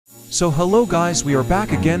So hello guys, we are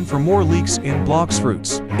back again for more leaks in Blox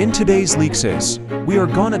fruits. In today's leaks we are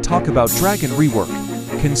gonna talk about dragon rework.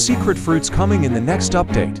 Can secret fruits coming in the next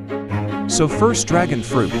update? So first, dragon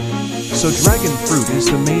fruit. So dragon fruit is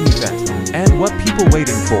the main event, and what people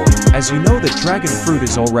waiting for. As you know that dragon fruit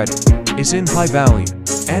is in high value,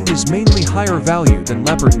 and is mainly higher value than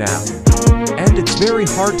leopard now. And it's very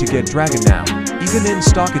hard to get dragon now. Even in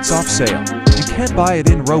stock it's off sale. You can't buy it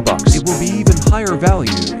in Roblox. It will be even higher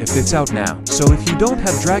value if it's out now. So if you don't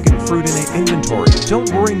have dragon fruit in an inventory, don't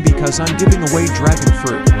worry because I'm giving away dragon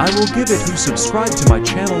fruit. I will give it who subscribe to my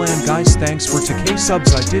channel, and guys, thanks for 2K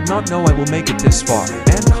subs. I did not know I will make it this far.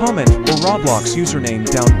 And comment or Roblox username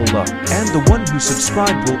down below. And the one who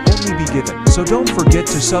subscribed will only be given. So don't forget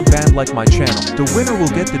to sub and like my channel. The winner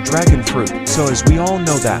will get the dragon fruit. So as we all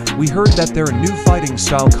know that, we heard that there are new fighting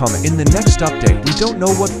style coming. In the next update, we don't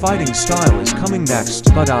know what fighting style is coming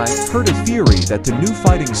next, but I heard a theory that the new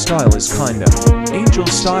fighting style is kinda angel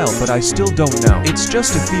style, but I still don't know. It's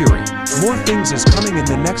just a theory. More things is coming in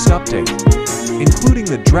the next update, including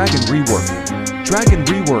the dragon rework. Dragon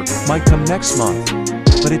rework might come next month,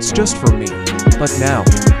 but it's just for me. But now,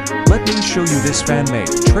 let me show you this fan-made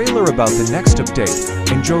trailer about the next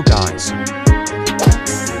update. Enjoy guys.